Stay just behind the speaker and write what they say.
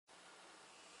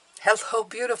Hello,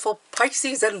 beautiful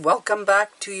Pisces, and welcome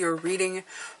back to your reading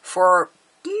for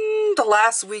the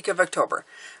last week of October.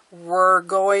 We're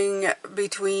going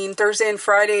between Thursday and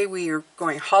Friday. We are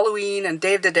going Halloween and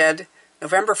Day of the Dead.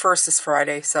 November 1st is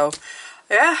Friday. So,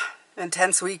 yeah,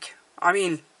 intense week. I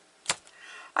mean,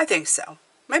 I think so.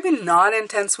 Maybe not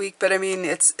intense week, but I mean,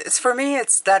 it's for me,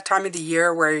 it's that time of the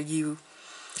year where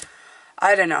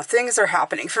I don't know, things are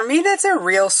happening. For me, that's a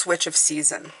real switch of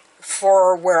season.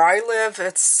 For where I live,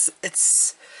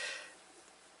 it's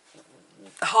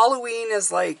Halloween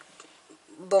is like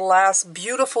the last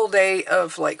beautiful day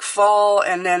of like fall,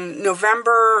 and then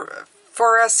November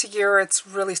for us here, it's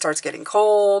really starts getting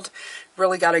cold.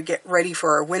 Really got to get ready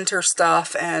for our winter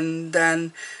stuff, and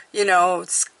then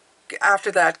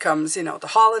after that comes the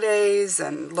holidays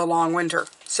and the long winter.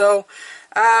 So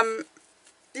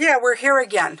yeah, we're here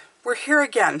again. We're here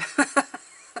again.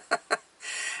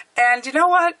 And you know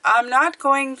what? I'm not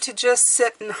going to just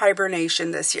sit in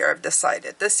hibernation this year, I've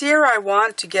decided. This year I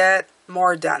want to get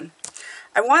more done.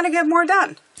 I want to get more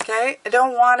done, okay? I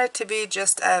don't want it to be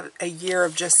just a year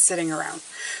of just sitting around.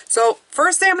 So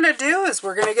first thing I'm going to do is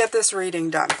we're going to get this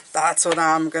reading done. That's what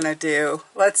I'm going to do.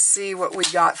 Let's see what we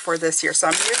got for this year. So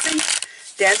I'm using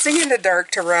Dancing in the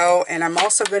Dark Tarot, and I'm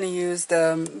also going to use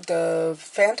the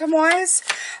Phantom Wise.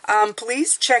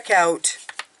 Please check out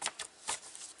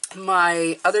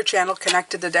my other channel,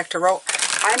 Connected the Deck Tarot.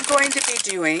 I'm going to be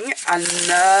doing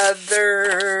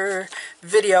another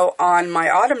video on my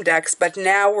autumn decks, but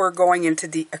now we're going into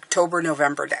the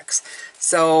October-November decks.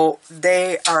 So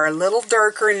they are a little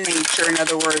darker in nature. In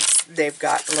other words, they've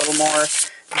got a little more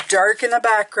dark in the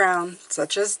background,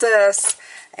 such as this,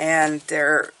 and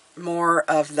they're more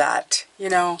of that,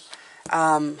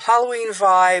 Halloween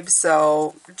vibe.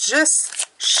 So just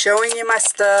showing you my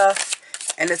stuff.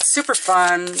 And it's super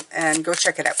fun, and go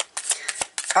check it out.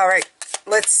 All right,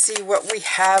 let's see what we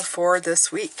have for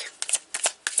this week.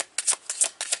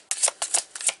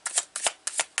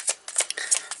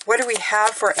 What do we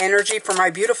have for energy for my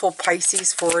beautiful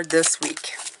Pisces for this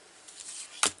week?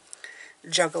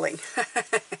 Juggling.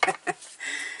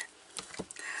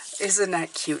 Isn't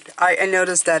that cute? I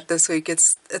noticed that this week.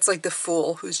 It's like the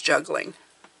Fool who's juggling.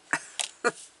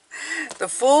 The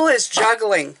Fool is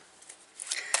juggling.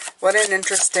 What an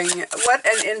interesting,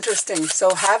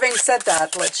 so having said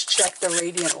that, let's check the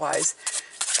Radiant Wise.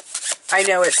 I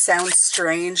know it sounds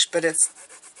strange, but it's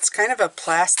kind of a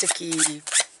plasticky,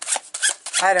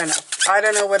 I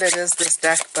don't know what it is, this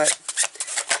deck, but.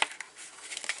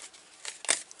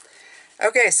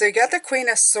 Okay, so you got the Queen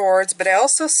of Swords, but I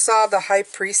also saw the High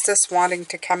Priestess wanting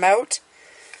to come out.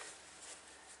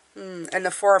 And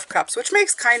the Four of Cups, which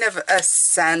makes kind of a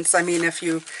sense. I mean, if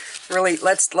you really,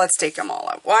 let's take them all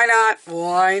out. Why not?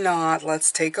 Why not?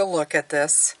 Let's take a look at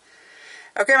this.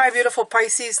 Okay, my beautiful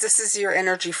Pisces, this is your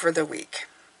energy for the week.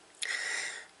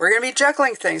 We're going to be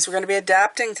juggling things. We're going to be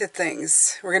adapting to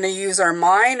things. We're going to use our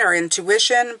mind, our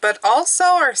intuition, but also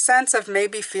our sense of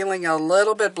maybe feeling a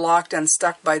little bit blocked and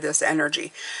stuck by this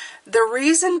energy. The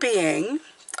reason being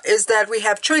is that we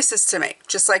have choices to make.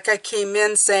 Just like I came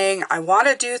in saying, I want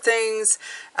to do things,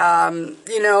 I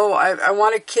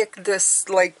want to kick this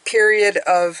like period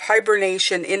of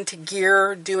hibernation into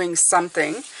gear, doing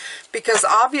something, because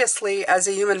obviously as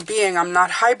a human being, I'm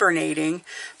not hibernating,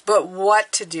 but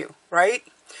what to do, right?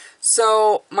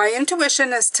 So my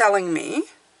intuition is telling me,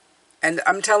 and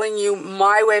I'm telling you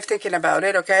my way of thinking about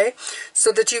it, okay?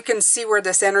 So that you can see where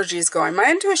this energy is going. My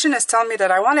intuition is telling me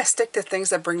that I want to stick to things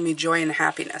that bring me joy and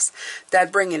happiness.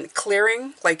 That bring in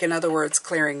clearing, like in other words,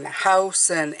 clearing the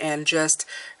house and just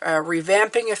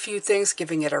revamping a few things,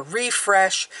 giving it a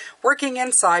refresh, working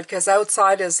inside, because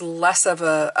outside is less of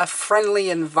a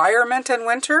friendly environment in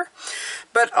winter.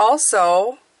 But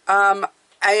also, I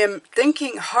am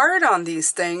thinking hard on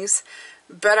these things,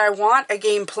 but I want a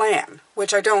game plan,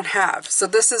 which I don't have. So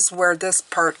this is where this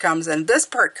part comes, and this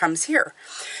part comes here.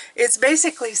 It's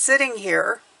basically sitting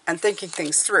here and thinking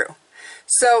things through.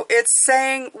 So it's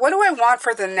saying, what do I want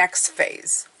for the next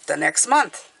phase, the next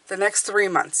month, the next 3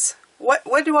 months?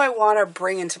 What do I want to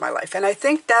bring into my life? And I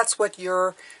think that's what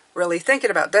you're really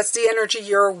thinking about. That's the energy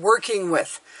you're working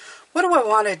with. What do I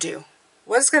want to do?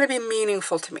 What's going to be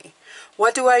meaningful to me?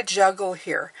 What do I juggle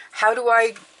here? How do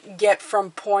I get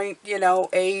from point,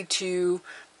 A to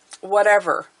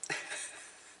whatever?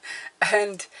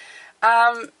 And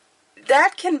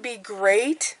that can be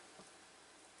great,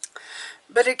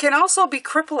 but it can also be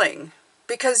crippling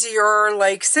because you're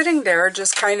like sitting there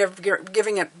just kind of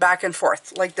giving it back and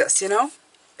forth like this,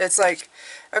 It's like,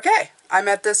 okay, I'm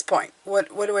at this point. What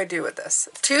do I do with this?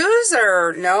 Twos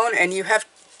are known, and you have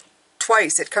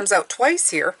twice. It comes out twice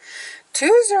here.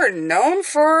 Twos are known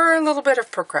for a little bit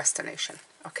of procrastination,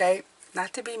 okay?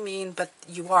 Not to be mean, but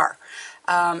you are.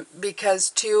 Because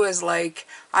two is like,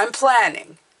 I'm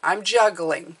planning, I'm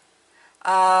juggling,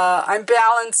 I'm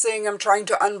balancing, I'm trying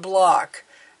to unblock,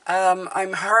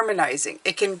 I'm harmonizing.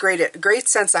 It can create a great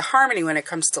sense of harmony when it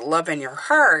comes to love in your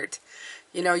heart.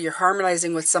 You know, you're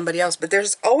harmonizing with somebody else, but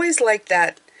there's always like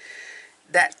that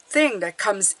thing that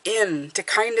comes in to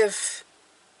kind of,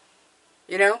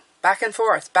 you know, back and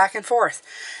forth, back and forth.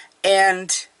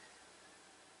 And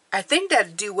I think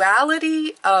that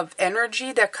duality of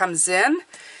energy that comes in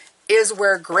is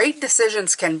where great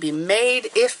decisions can be made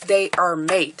if they are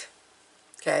made.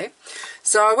 Okay,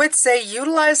 so I would say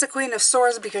utilize the Queen of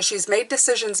Swords because she's made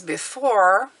decisions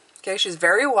before. Okay, she's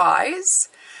very wise,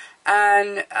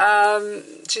 and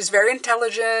she's very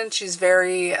intelligent. She's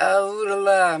very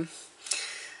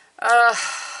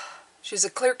she's a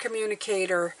clear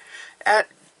communicator.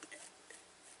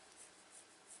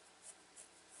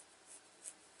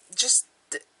 Just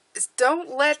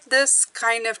don't let this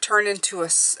kind of turn into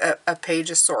a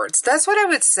Page of Swords. That's what I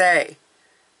would say.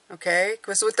 Okay,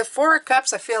 because with the Four of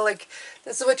Cups, I feel like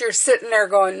this is what you're sitting there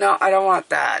going, no, I don't want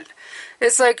that.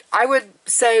 It's like, I would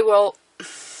say, well,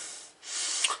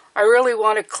 I really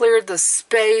want to clear the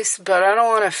space, but I don't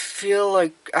want to feel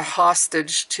like a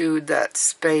hostage to that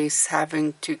space,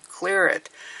 having to clear it.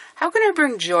 How can I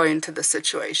bring joy into the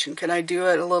situation? Can I do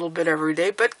it a little bit every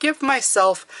day, but give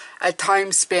myself a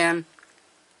time span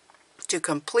to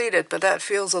complete it? But that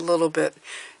feels a little bit,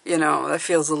 you know, that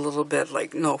feels a little bit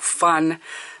like no fun.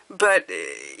 But,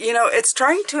 you know, it's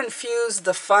trying to infuse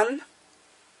the fun,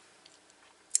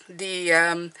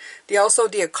 also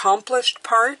the accomplished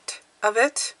part of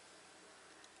it,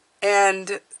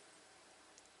 and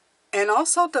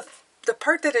also the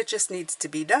part that it just needs to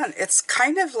be done. It's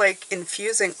kind of like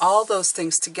infusing all those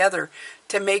things together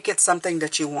to make it something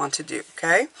that you want to do,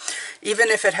 okay? Even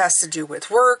if it has to do with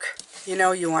work, you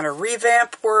know, you want to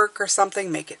revamp work or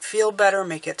something, make it feel better,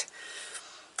 make it,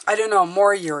 I don't know,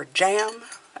 more your jam,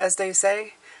 as they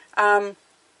say.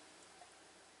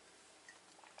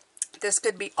 This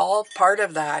could be all part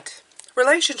of that.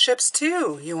 Relationships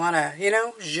too. You want to, you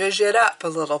know, zhuzh it up a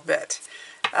little bit.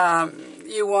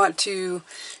 You want to,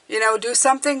 you know, do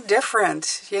something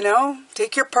different, you know,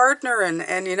 take your partner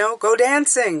and, you know, go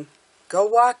dancing, go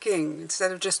walking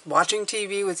instead of just watching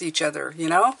TV with each other, you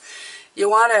know. You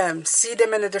want to see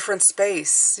them in a different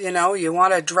space, you know, you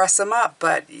want to dress them up,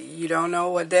 but you don't know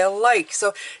what they'll like.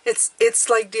 So it's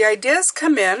like the ideas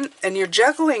come in and you're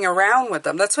juggling around with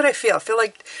them. That's what I feel. I feel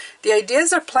like the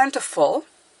ideas are plentiful,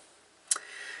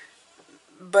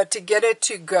 but to get it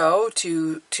to go,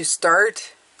 to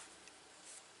start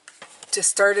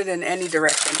it in any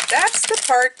direction, that's the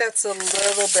part that's a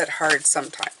little bit hard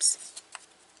sometimes.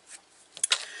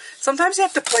 Sometimes you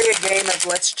have to play a game of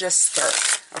let's just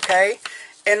start, okay?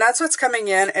 And that's what's coming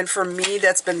in, and for me,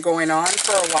 that's been going on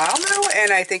for a while now,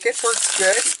 and I think it works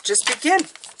good. Just begin.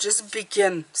 Just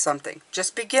begin something.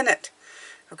 Just begin it,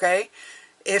 okay?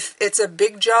 If it's a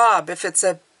big job, if it's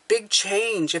a big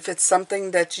change, if it's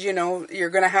something that, you know, you're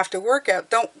going to have to work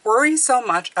out, don't worry so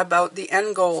much about the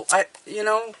end goal. You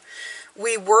know,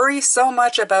 we worry so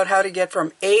much about how to get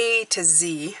from A to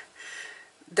Z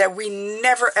that we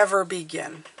never ever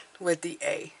begin with the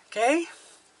A, okay?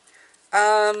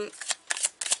 All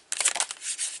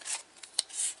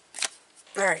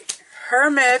right,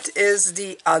 Hermit is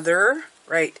the other,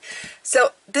 right?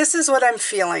 So this is what I'm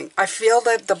feeling. I feel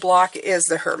that the block is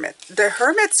the Hermit. The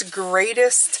Hermit's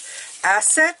greatest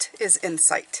asset is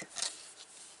insight.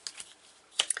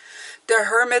 The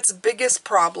Hermit's biggest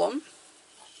problem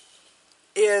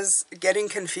is getting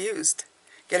confused,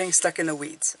 getting stuck in the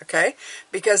weeds, okay?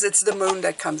 Because it's the moon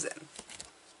that comes in.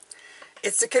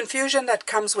 It's the confusion that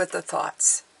comes with the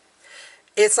thoughts.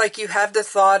 It's like you have the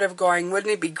thought of going,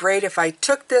 wouldn't it be great if I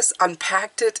took this,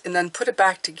 unpacked it, and then put it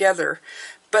back together?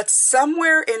 But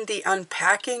somewhere in the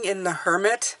unpacking in the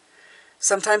Hermit,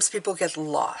 sometimes people get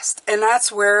lost. And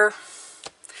that's where,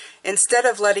 instead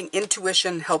of letting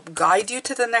intuition help guide you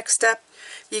to the next step,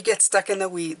 you get stuck in the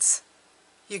weeds.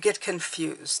 You get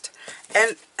confused.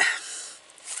 And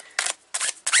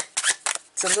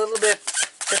it's a little bit,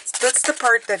 that's the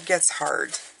part that gets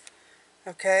hard.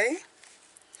 Okay?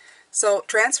 So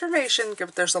transformation,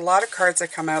 there's a lot of cards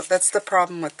that come out. That's the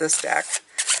problem with this deck.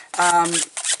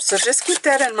 So just keep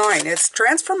that in mind. It's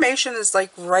transformation is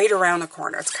like right around the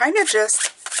corner. It's kind of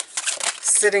just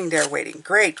sitting there waiting.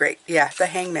 Great, great. Yeah, the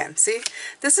Hangman. See,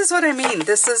 this is what I mean.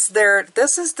 This is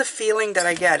the feeling that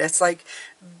I get. It's like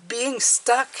being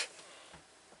stuck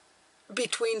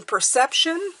between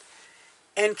perception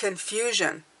and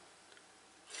confusion.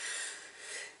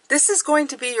 This is going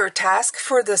to be your task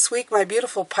for this week, my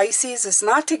beautiful Pisces, is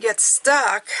not to get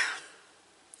stuck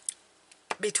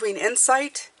between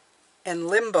insight and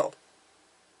limbo.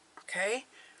 Okay?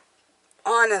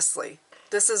 Honestly,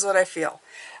 this is what I feel.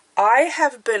 I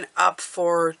have been up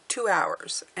for 2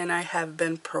 hours and I have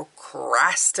been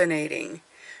procrastinating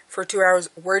for 2 hours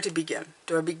where to begin.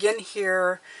 Do I begin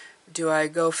here? Do I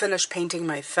go finish painting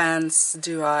my fence?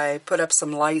 Do I put up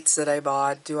some lights that I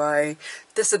bought?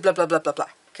 This is blah, blah, blah, blah, blah.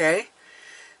 Okay?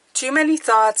 Too many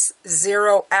thoughts,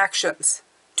 zero actions.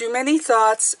 Too many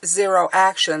thoughts, zero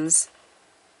actions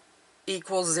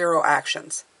equals zero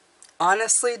actions.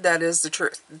 Honestly, that is the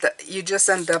truth. You just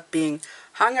end up being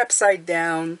hung upside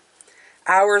down.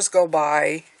 Hours go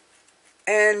by.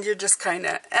 And you're just kind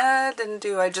of, didn't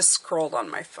do. I just scrolled on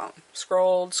my phone.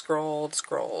 Scrolled.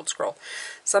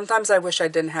 Sometimes I wish I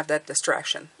didn't have that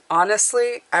distraction.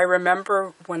 Honestly, I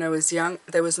remember when I was young,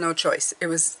 there was no choice. It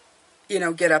was,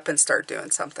 get up and start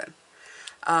doing something.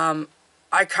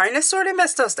 I kind of sort of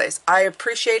miss those days. I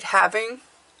appreciate having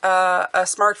a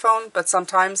smartphone, but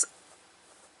sometimes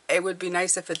it would be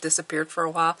nice if it disappeared for a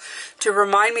while to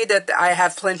remind me that I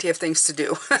have plenty of things to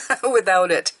do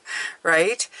without it,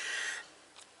 right?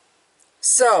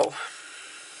 So,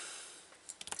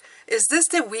 is this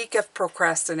the week of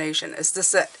procrastination? Is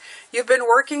this it? You've been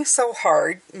working so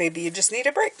hard, maybe you just need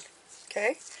a break,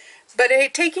 okay? But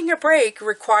taking a break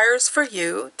requires for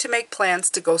you to make plans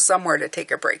to go somewhere to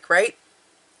take a break, right?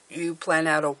 You plan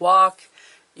out a walk,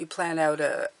 you plan out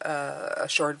a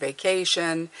short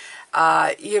vacation,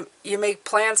 you make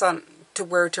plans on to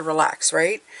where to relax,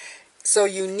 right? So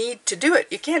you need to do it.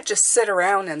 You can't just sit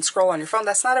around and scroll on your phone.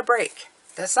 That's not a break.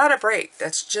 That's not a break.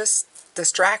 That's just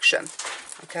distraction.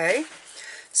 Okay?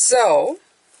 So,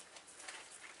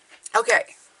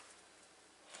 okay.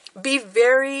 Be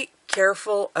very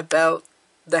careful about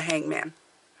the hangman.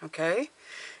 Okay?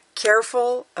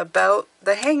 Careful about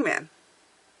the hangman.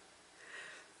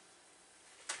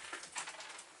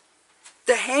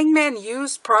 The hangman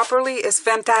used properly is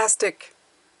fantastic.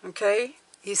 Okay?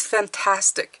 He's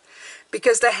fantastic.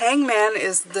 Because the hangman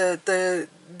is the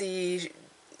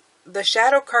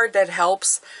shadow card that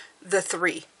helps the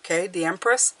 3, okay, the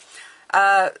Empress,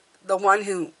 the one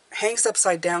who hangs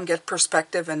upside down, gets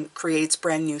perspective, and creates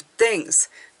brand new things.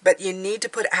 But you need to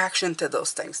put action to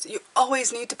those things. You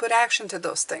always need to put action to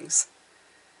those things.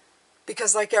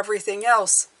 Because like everything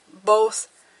else, both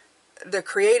the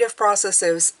creative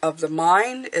processes of the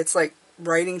mind, it's like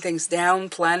writing things down,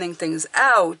 planning things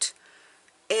out,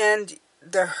 and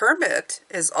the Hermit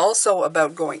is also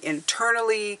about going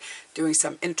internally, doing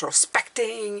some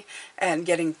introspecting, and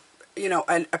getting,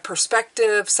 a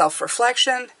perspective,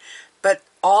 self-reflection. But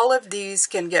all of these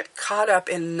can get caught up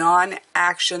in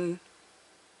non-action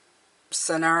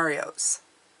scenarios.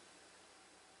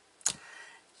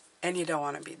 And you don't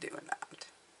want to be doing that.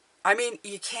 I mean,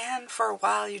 you can for a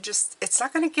while, it's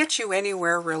not going to get you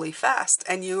anywhere really fast.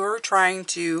 And you're trying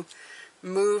to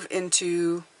move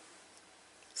into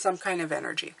some kind of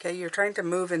energy, okay? You're trying to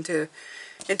move into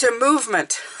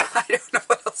movement. I don't know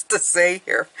what else to say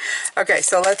here. Okay,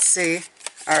 so let's see.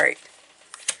 All right.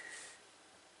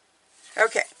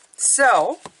 Okay,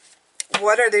 so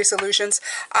what are the solutions?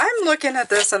 I'm looking at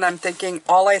this and I'm thinking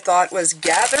all I thought was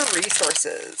gather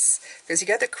resources. Because you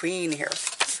got the Queen here,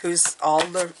 who's all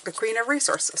the Queen of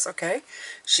Resources, okay?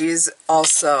 She's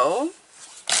also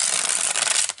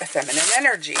a feminine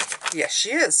energy. Yes,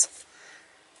 she is.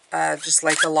 Just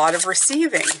like a lot of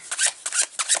receiving.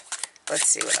 Let's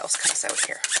see what else comes out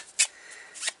here.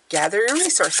 Gather your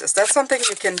resources. That's something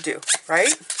you can do,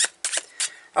 right?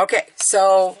 Okay,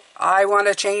 so I want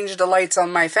to change the lights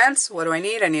on my fence. What do I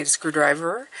need? I need a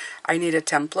screwdriver. I need a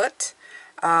template.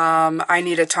 I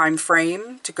need a time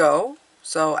frame to go.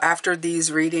 So after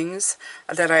these readings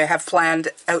that I have planned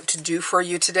out to do for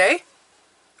you today,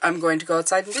 I'm going to go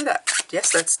outside and do that.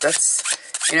 Yes, that's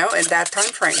in that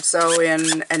time frame. So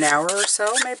in an hour or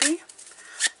so, maybe,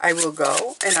 I will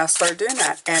go and I'll start doing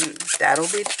that. And that'll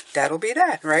be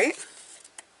that, right?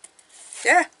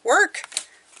 Yeah, work,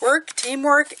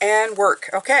 teamwork, and work.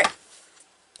 Okay.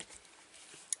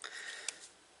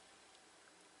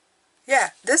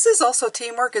 Yeah, this is also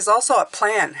teamwork, is also a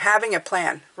plan, having a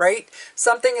plan, right?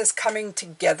 Something is coming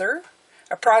together.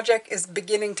 A project is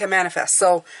beginning to manifest.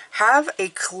 So have a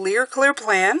clear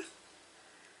plan.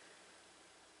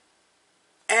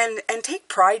 And take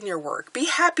pride in your work. Be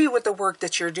happy with the work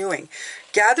that you're doing.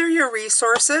 Gather your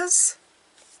resources.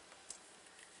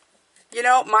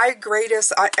 My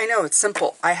greatest, I know it's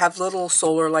simple. I have little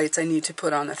solar lights I need to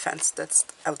put on the fence that's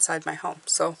outside my home.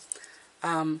 So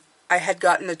I had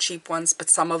gotten the cheap ones, but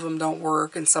some of them don't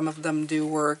work and some of them do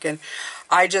work. And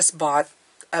I just bought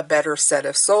a better set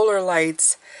of solar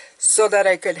lights so that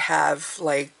I could have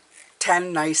like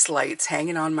 10 nice lights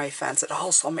hanging on my fence. It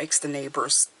also makes the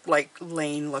neighbors like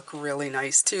lane look really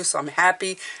nice too. So I'm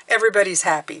happy. Everybody's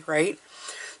happy, right?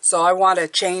 So I want to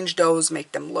change those,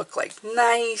 make them look like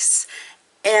nice.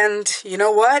 And you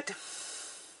know what?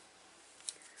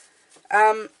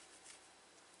 I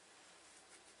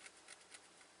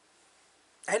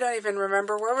don't even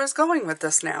remember where I was going with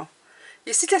this now.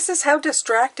 You see, this is how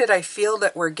distracted I feel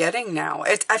that we're getting now.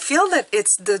 I feel that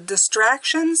it's the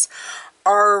distractions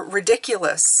are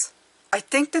ridiculous. I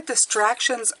think the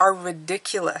distractions are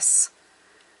ridiculous.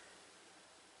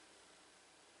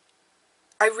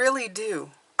 I really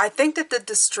do. I think that the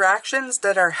distractions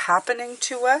that are happening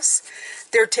to us,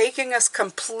 they're taking us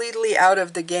completely out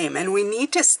of the game. And we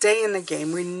need to stay in the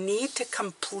game. We need to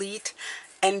complete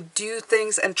and do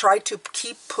things and try to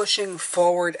keep pushing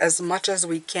forward as much as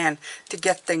we can to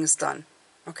get things done.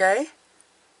 Okay?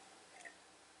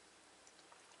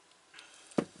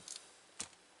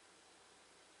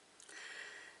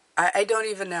 I don't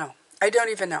even know. I don't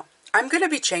even know. I'm going to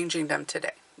be changing them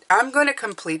today. I'm going to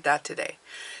complete that today.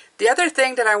 The other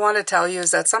thing that I want to tell you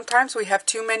is that sometimes we have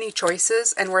too many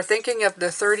choices and we're thinking of the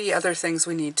 30 other things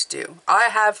we need to do. I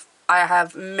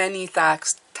have many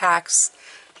tasks,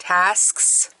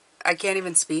 I can't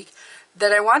even speak,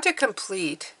 that I want to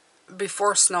complete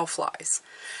before snow flies.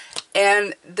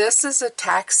 And this is a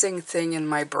taxing thing in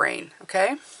my brain,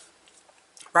 okay?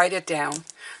 Write it down.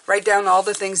 Write down all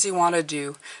the things you want to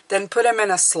do. Then put them in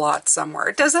a slot somewhere.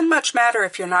 It doesn't much matter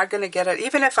if you're not going to get it.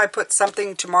 Even if I put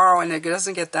something tomorrow and it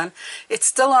doesn't get done, it's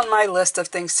still on my list of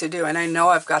things to do. And I know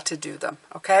I've got to do them.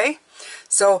 Okay?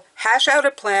 So hash out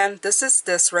a plan. This is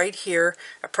this right here.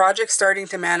 A project starting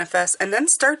to manifest. And then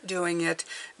start doing it.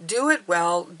 Do it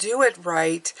well. Do it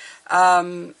right.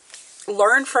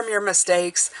 Learn from your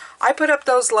mistakes. I put up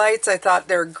those lights. I thought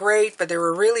they're great, but they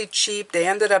were really cheap. They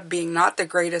ended up being not the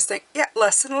greatest thing. Yeah,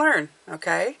 lesson learned,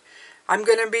 okay? I'm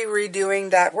going to be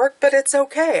redoing that work, but it's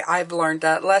okay. I've learned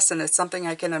that lesson. It's something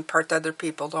I can impart to other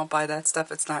people. Don't buy that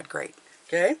stuff. It's not great,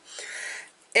 okay?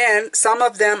 And some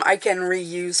of them I can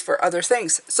reuse for other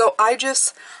things. So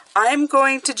I'm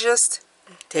going to just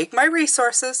take my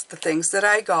resources, the things that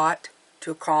I got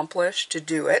to accomplish, to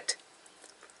do it.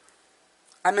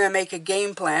 I'm going to make a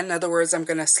game plan. In other words, I'm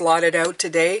going to slot it out.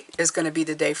 Today is going to be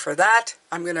the day for that.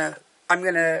 I'm going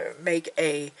to make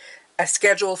a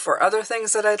schedule for other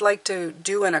things that I'd like to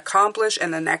do and accomplish in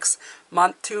the next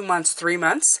month, 2 months, 3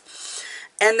 months.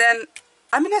 And then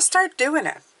I'm going to start doing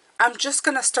it. I'm just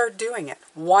going to start doing it.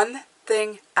 One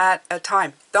thing at a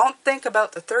time. Don't think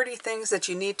about the 30 things that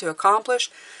you need to accomplish.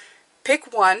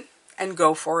 Pick one and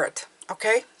go for it.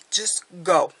 Okay? Just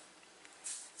go.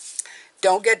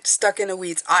 Don't get stuck in the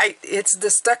weeds. It's the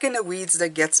stuck in the weeds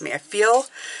that gets me. I feel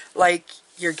like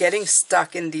you're getting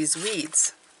stuck in these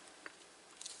weeds.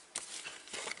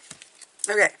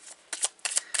 Okay.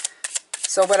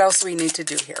 So what else do we need to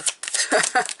do here?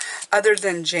 Other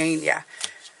than Jane, yeah.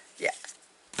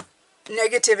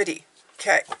 Negativity.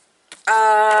 Okay.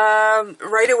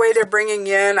 Right away they're bringing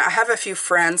in, I have a few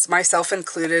friends, myself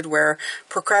included, where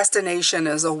procrastination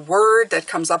is a word that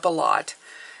comes up a lot.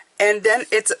 And then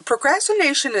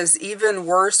procrastination is even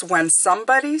worse when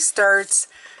somebody starts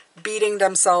beating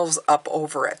themselves up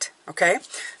over it, okay?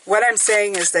 What I'm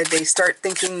saying is that they start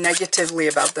thinking negatively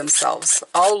about themselves.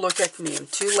 Oh, look at me. I'm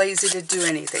too lazy to do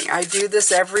anything. I do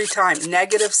this every time.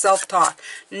 Negative self-talk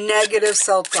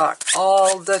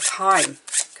all the time,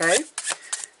 okay?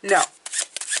 No,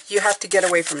 you have to get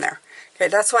away from there. Okay,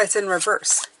 that's why it's in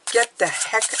reverse. Get the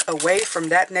heck away from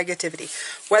that negativity.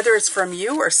 Whether it's from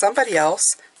you or somebody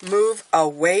else, move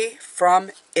away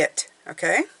from it,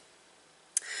 okay?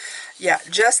 Yeah,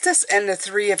 Justice and the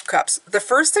Three of Cups. The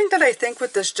first thing that I think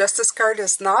with this Justice card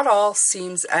is not all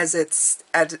seems as it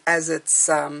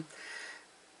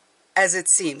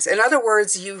seems. In other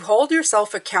words, you hold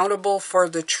yourself accountable for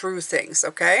the true things,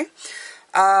 okay?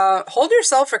 Hold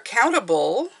yourself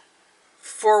accountable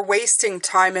for wasting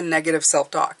time in negative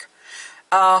self-talk.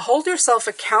 Hold yourself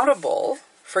accountable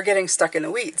for getting stuck in the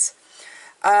weeds.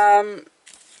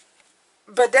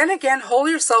 But then again, hold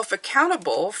yourself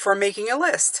accountable for making a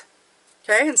list.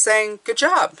 Okay, and saying, good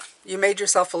job, you made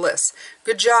yourself a list.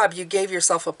 Good job, you gave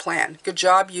yourself a plan. Good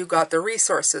job, you got the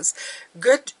resources.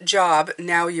 Good job,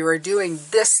 now you are doing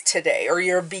this today, or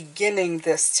you're beginning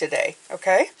this today,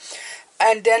 okay?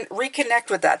 And then reconnect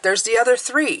with that. There's the other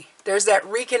three. There's that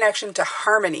reconnection to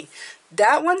harmony.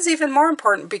 That one's even more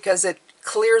important because it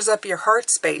clears up your heart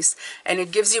space, and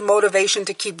it gives you motivation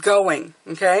to keep going,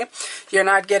 okay? You're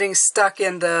not getting stuck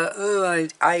in the, oh,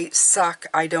 I suck,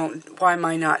 why am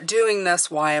I not doing this?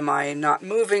 Why am I not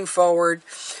moving forward?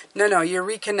 No, you're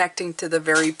reconnecting to the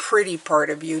very pretty part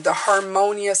of you, the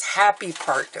harmonious, happy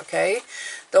part, okay?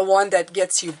 The one that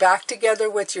gets you back together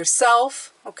with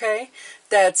yourself, okay?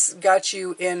 That's got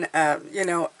you in,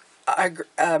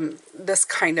 this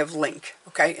kind of link,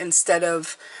 okay? Instead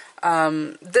of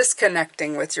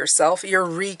disconnecting with yourself, you're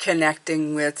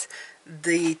reconnecting with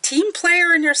the team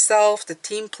player in yourself, the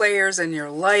team players in your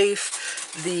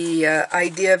life, the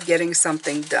idea of getting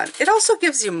something done. It also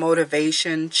gives you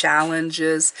motivation,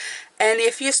 challenges. And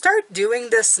if you start doing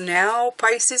this now,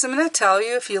 Pisces, I'm going to tell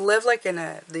you, if you live like in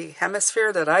the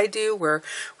hemisphere that I do, where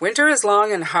winter is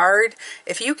long and hard,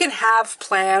 if you can have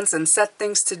plans and set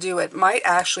things to do, it might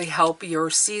actually help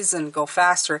your season go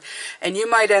faster. And you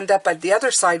might end up at the other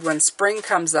side when spring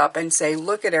comes up and say,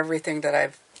 look at everything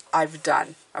that I've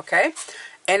done, okay?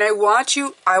 And I want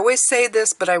you, I always say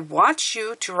this, but I want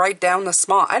you to write down the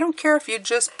small. I don't care if you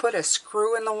just put a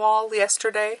screw in the wall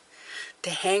yesterday to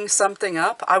hang something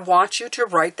up. I want you to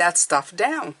write that stuff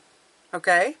down,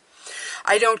 okay?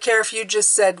 I don't care if you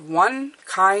just said one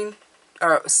kind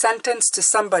sentence to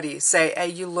somebody, say, hey,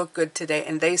 you look good today,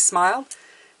 and they smiled.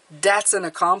 That's an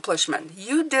accomplishment.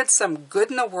 You did some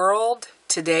good in the world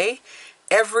today,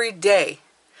 every day.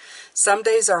 Some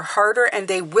days are harder, and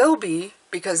they will be,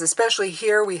 because especially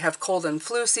here we have cold and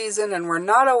flu season, and we're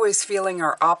not always feeling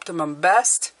our optimum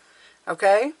best,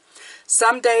 okay?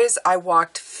 Some days I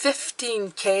walked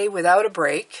 15K without a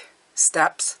break,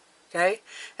 steps, okay?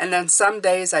 And then some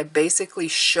days I basically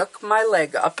shook my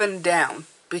leg up and down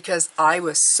because I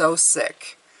was so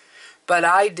sick. But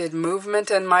I did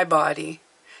movement in my body,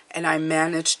 and I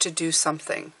managed to do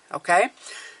something, okay?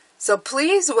 So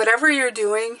please, whatever you're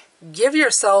doing, give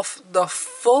yourself the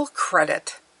full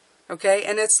credit, okay?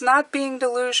 And it's not being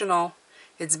delusional.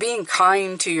 It's being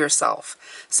kind to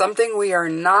yourself. Something we are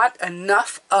not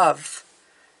enough of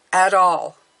at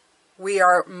all. We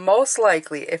are most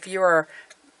likely, if you are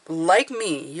like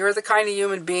me, you're the kind of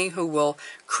human being who will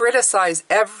criticize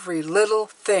every little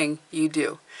thing you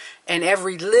do. And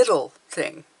every little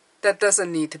thing that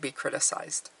doesn't need to be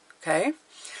criticized, okay?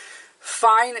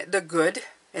 Find the good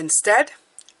instead.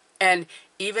 And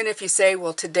even if you say,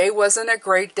 well, today wasn't a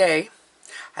great day,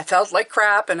 I felt like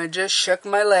crap and I just shook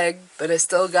my leg, but I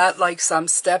still got like some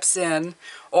steps in,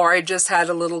 or I just had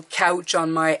a little couch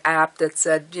on my app that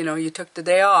said, you know, you took the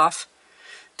day off.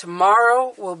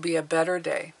 Tomorrow will be a better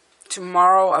day.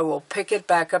 Tomorrow I will pick it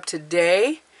back up.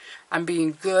 Today I'm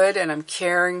being good and I'm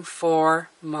caring for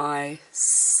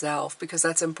myself, because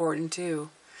that's important too.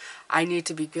 I need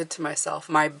to be good to myself.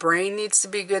 My brain needs to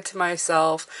be good to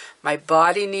myself. My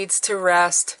body needs to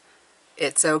rest.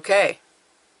 It's okay.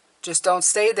 Just don't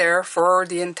stay there for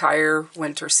the entire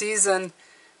winter season.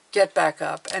 Get back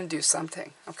up and do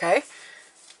something, okay?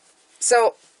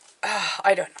 So,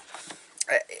 I don't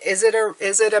know. Is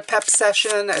it a pep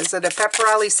session? Is it a pep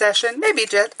rally session? Maybe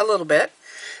just a little bit.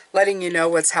 Letting you know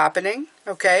what's happening,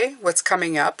 okay? What's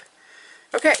coming up.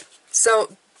 Okay,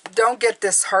 so don't get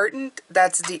disheartened.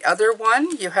 That's the other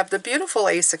one. You have the beautiful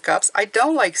Ace of Cups. I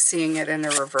don't like seeing it in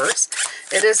a reverse.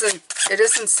 It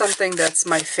isn't something that's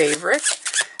my favorite.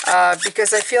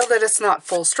 Because I feel that it's not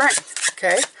full strength,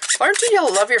 okay? Learn to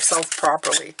love yourself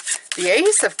properly. The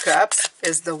Ace of Cups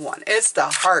is the one. It's the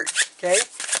heart, okay?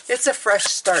 It's a fresh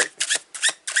start.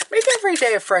 Make every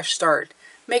day a fresh start.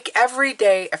 Make every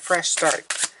day a fresh start.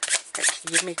 Okay,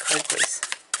 can you give me a card, please?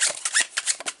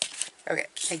 Okay,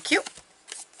 thank you.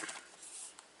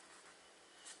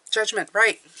 Judgment,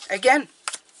 right. Again,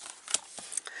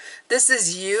 this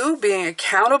is you being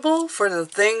accountable for the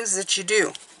things that you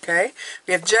do. Okay,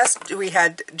 we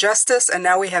had justice, and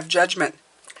now we have judgment.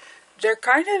 They're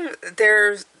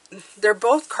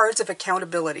both cards of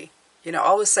accountability. You know,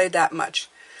 always say that much.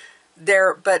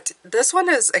 But this one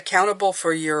is accountable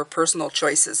for your personal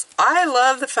choices. I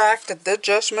love the fact that the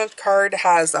Judgment card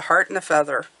has the heart and the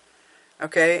feather.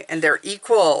 Okay, and they're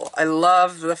equal. I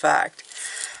love the fact.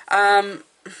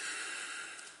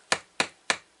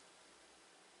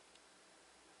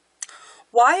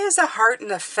 Why is a heart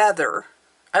and a feather?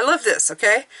 I love this,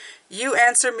 okay? You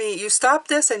answer me, you stop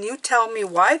this and you tell me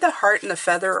why the heart and the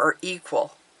feather are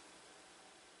equal.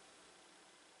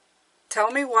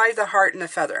 Tell me why the heart and the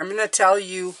feather. I'm going to tell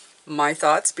you my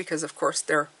thoughts because, of course,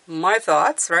 they're my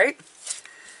thoughts, right?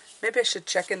 Maybe I should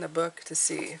check in the book to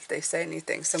see if they say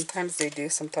anything. Sometimes they do,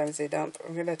 sometimes they don't.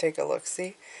 I'm going to take a look,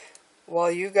 see? While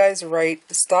you guys write,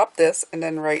 stop this and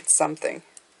then write something,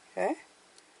 okay?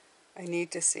 I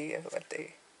need to see what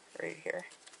they write here.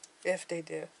 If they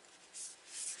do.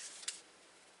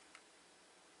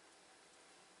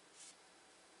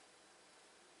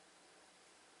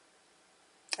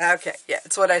 Okay, yeah,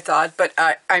 it's what I thought. But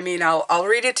I mean, I'll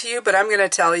read it to you, but I'm going to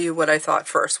tell you what I thought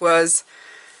first. Was,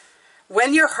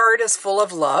 when your heart is full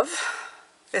of love,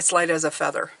 it's light as a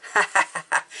feather.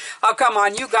 Oh, come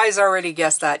on, you guys already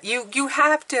guessed that. You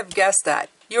have to have guessed that.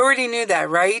 You already knew that,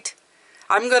 right?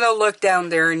 I'm going to look down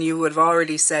there and you would have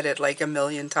already said it like a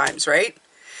million times, right?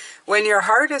 When your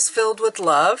heart is filled with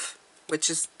love, which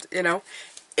is, you know,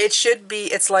 it should be,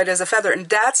 it's light as a feather. And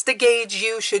that's the gauge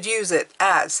you should use it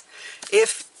as.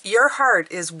 If your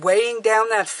heart is weighing down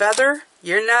that feather,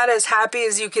 you're not as happy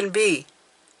as you can be.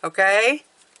 Okay?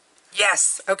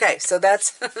 Yes. Okay, so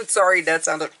that's, sorry, that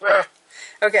sounded,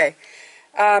 okay.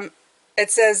 It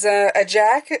says, a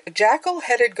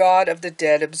jackal-headed god of the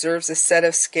dead observes a set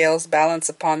of scales balanced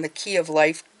upon the key of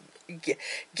life,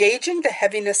 gauging the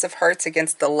heaviness of hearts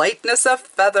against the lightness of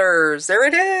feathers. There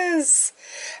it is.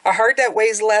 A heart that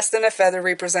weighs less than a feather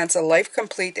represents a life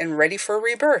complete and ready for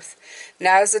rebirth.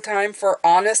 Now is the time for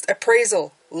honest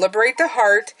appraisal. Liberate the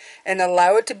heart and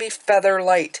allow it to be feather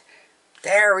light.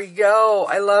 There we go.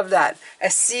 I love that. A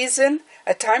season,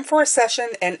 a time for ascension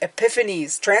and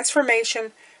epiphanies,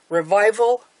 transformation,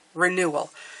 revival,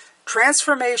 renewal.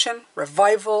 Transformation,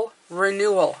 revival,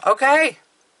 renewal. Okay.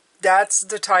 That's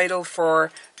the title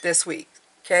for this week.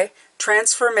 Okay?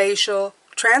 Transformation,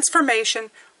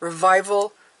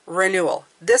 revival, renewal.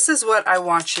 This is what I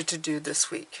want you to do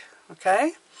this week.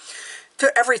 Okay?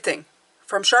 To everything.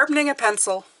 From sharpening a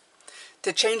pencil,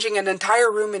 to changing an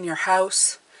entire room in your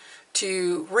house,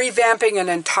 to revamping an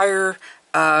entire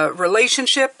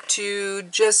relationship, to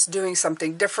just doing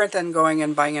something different than going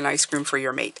and buying an ice cream for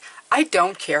your mate. I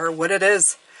don't care what it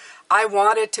is. I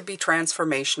want it to be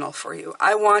transformational for you.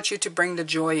 I want you to bring the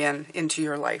joy into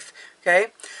your life.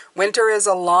 Okay? Winter is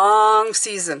a long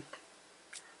season.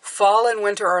 Fall and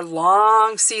winter are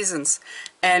long seasons.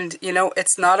 And, you know,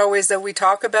 it's not always that we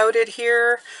talk about it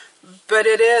here, but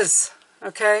it is.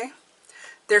 Okay?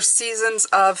 There's seasons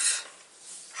of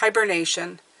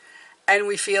hibernation, and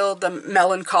we feel the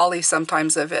melancholy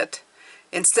sometimes of it.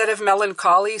 Instead of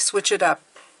melancholy, switch it up.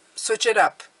 Switch it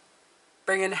up.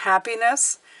 Bring in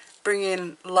happiness. Bring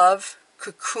in love,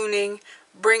 cocooning.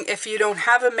 If you don't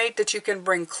have a mate that you can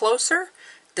bring closer,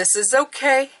 this is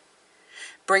okay.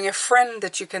 Bring a friend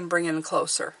that you can bring in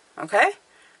closer. Okay?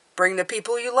 Bring the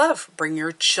people you love. Bring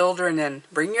your children in.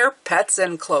 Bring your pets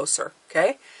in closer.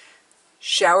 Okay?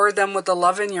 Shower them with the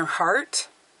love in your heart.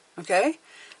 Okay?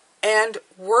 And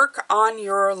work on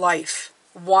your life,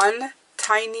 one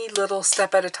tiny little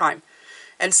step at a time.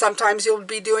 And sometimes you'll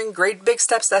be doing great big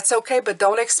steps. That's okay, but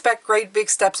don't expect great big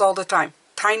steps all the time.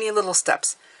 Tiny little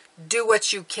steps. Do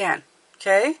what you can.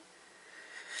 Okay?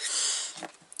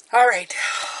 All right.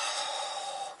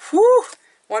 Whew.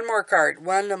 One more card.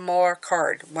 One more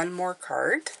card. One more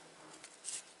card.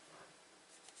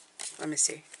 Let me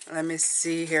see. Let me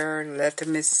see here. Let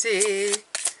me see.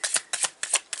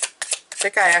 I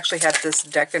think I actually had this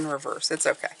deck in reverse. It's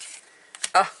okay.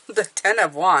 Oh, the 10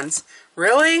 of Wands.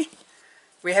 Really?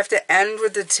 We have to end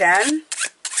with the 10?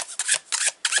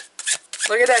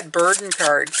 Look at that burden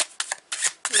card.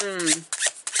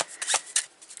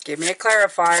 Give me a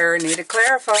clarifier. I need a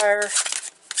clarifier.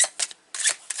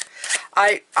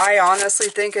 I honestly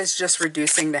think it's just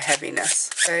reducing the heaviness.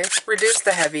 Okay? Reduce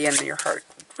the heavy in your heart.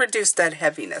 Reduce that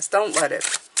heaviness. Don't let it.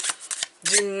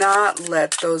 Do not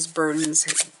let those burdens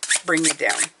bring you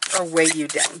down or weigh you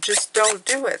down. Just don't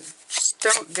do it. Just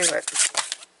don't do it.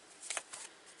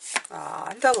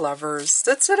 Ah, the Lovers.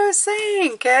 That's what I was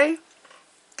saying, okay?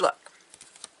 Look.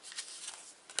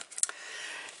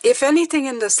 If anything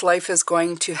in this life is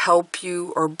going to help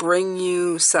you or bring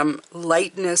you some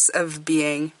lightness of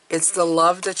being, it's the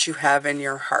love that you have in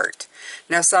your heart.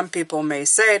 Now, some people may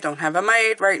say, don't have a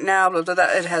mate right now, blah, blah, blah.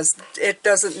 It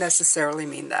doesn't necessarily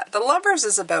mean that. The Lovers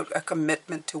is about a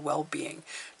commitment to well-being.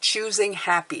 Choosing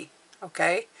happy,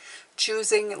 okay?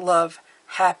 Choosing love,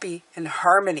 happy, and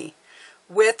harmony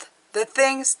with the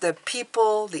things, the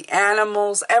people, the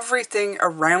animals, everything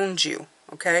around you,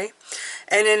 okay?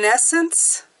 And in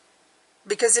essence,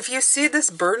 because if you see this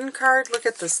burden card, look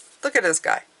at this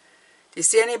guy. Do you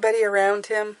see anybody around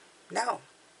him? No.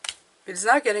 He's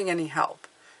not getting any help.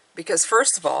 Because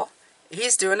first of all,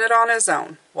 he's doing it on his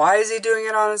own. Why is he doing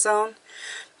it on his own?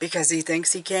 Because he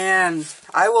thinks he can.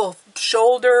 I will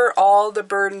shoulder all the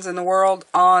burdens in the world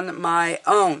on my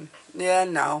own. Yeah,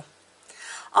 no.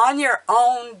 On your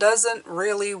own doesn't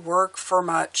really work for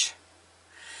much.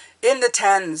 In the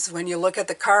 10s, when you look at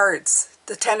the cards,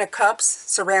 the 10 of Cups,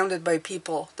 surrounded by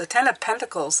people. The 10 of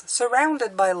Pentacles,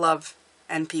 surrounded by love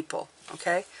and people.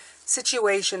 Okay?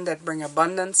 Situation that bring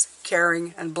abundance,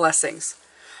 caring, and blessings.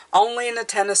 Only in the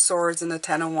 10 of Swords and the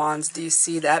 10 of Wands do you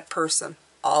see that person.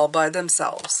 all by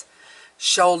themselves,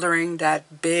 shouldering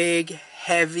that big,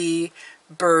 heavy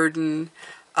burden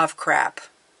of crap.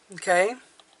 Okay?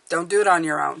 Don't do it on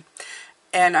your own.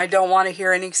 And I don't want to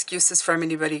hear any excuses from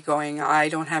anybody going, I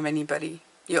don't have anybody.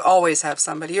 You always have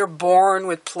somebody. You're born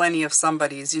with plenty of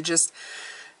somebodies.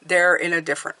 They're in a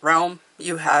different realm.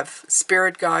 You have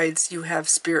spirit guides. You have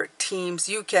spirit teams.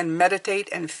 You can meditate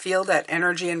and feel that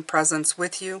energy and presence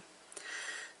with you.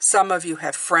 Some of you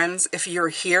have friends. If you're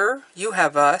here, you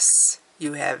have us.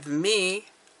 You have me.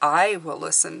 I will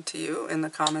listen to you in the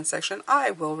comment section.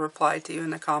 I will reply to you in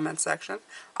the comment section.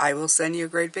 I will send you a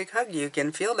great big hug. You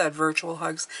can feel that virtual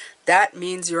hugs. That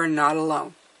means you're not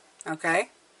alone. Okay?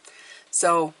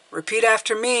 So repeat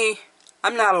after me.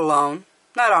 I'm not alone.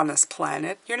 Not on this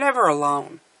planet. You're never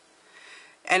alone.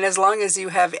 And as long as you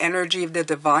have energy of the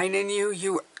divine in you,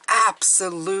 you're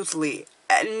absolutely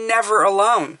never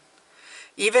alone.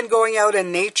 Even going out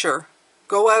in nature,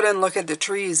 go out and look at the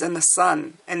trees and the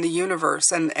sun and the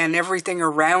universe and everything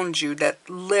around you that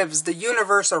lives, the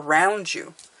universe around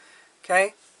you.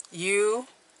 Okay? You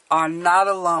are not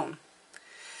alone.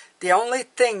 The only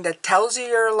thing that tells you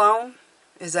you're alone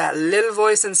is that little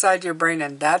voice inside your brain,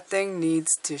 and that thing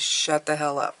needs to shut the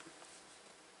hell up.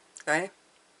 Okay?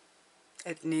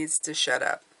 It needs to shut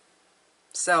up.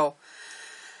 So,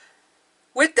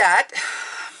 with that,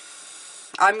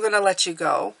 I'm going to let you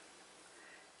go.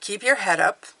 Keep your head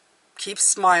up. Keep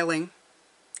smiling.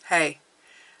 Hey,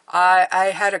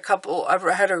 I had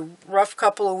a rough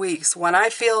couple of weeks. When I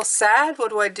feel sad,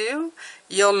 what do?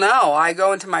 You'll know. I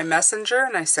go into my messenger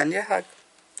and I send you a hug.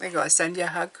 There you go. I send you a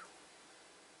hug.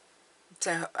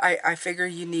 So I figure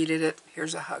you needed it.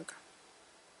 Here's a hug.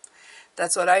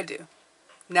 That's what I do.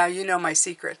 Now you know my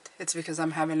secret. It's because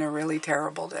I'm having a really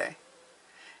terrible day.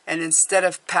 And instead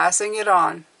of passing it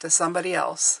on to somebody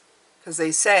else, because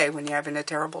they say when you're having a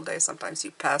terrible day, sometimes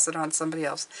you pass it on to somebody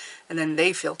else, and then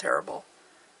they feel terrible.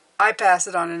 I pass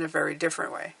it on in a very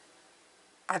different way.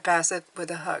 I pass it with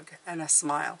a hug and a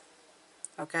smile.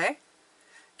 Okay?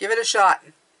 Give it a shot.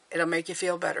 It'll make you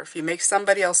feel better. If you make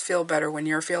somebody else feel better when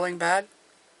you're feeling bad,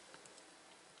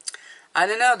 I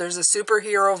don't know, there's a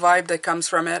superhero vibe that comes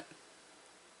from it.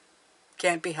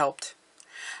 Can't be helped.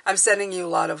 I'm sending you a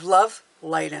lot of love,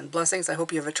 light, and blessings. I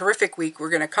hope you have a terrific week. We're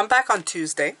going to come back on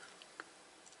Tuesday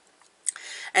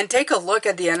and take a look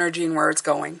at the energy and where it's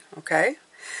going, okay?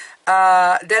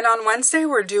 Then on Wednesday,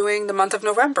 we're doing the month of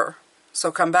November.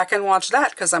 So come back and watch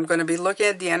that, because I'm going to be looking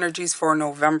at the energies for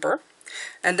November.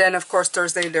 And then, of course,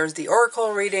 Thursday, there's the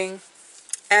Oracle reading.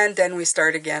 And then we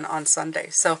start again on Sunday.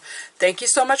 So thank you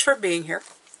so much for being here.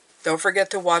 Don't forget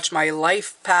to watch my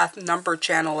Life Path Number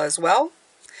channel as well,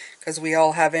 because we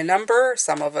all have a number.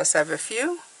 Some of us have a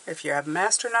few, if you have a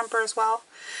master number as well.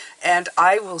 And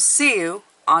I will see you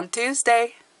on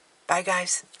Tuesday. Bye,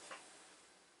 guys.